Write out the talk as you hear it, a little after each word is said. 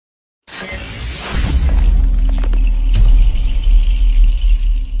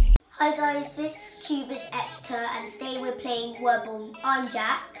Hi guys, this tube is Exeter and today we're playing Wordball. I'm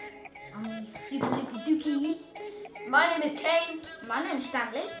Jack. I'm Super Lucky Dookie. My name is Kane. My name's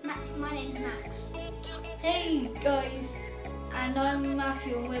Stanley. My name's Max. Hey guys, and I'm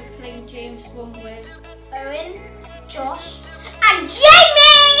Matthew and we're playing James Bond with Owen, Josh and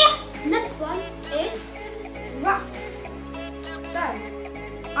Jamie! Next one is Russ. So,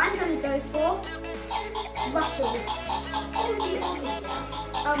 I'm going to go for Russell.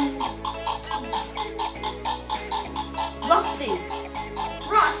 Rusty.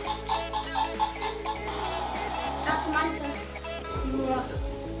 Rust. That's my turn.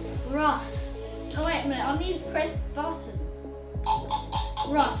 Russ. Oh wait a minute, I need to press the button.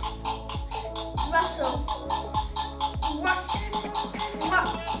 Russ. Russell. Russ.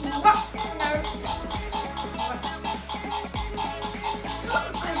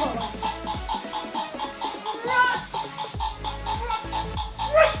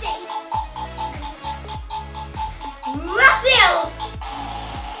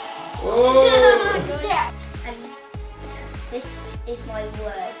 Oh. Yeah. And this is my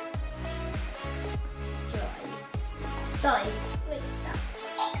word. Dive. Wait, that.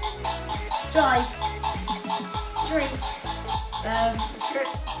 Dive. Drink. Drink.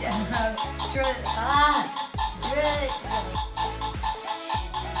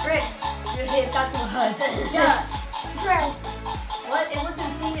 That's the word. Yeah. Drink. What? It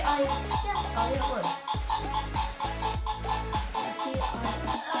wasn't the I. Yeah. Oh, it was.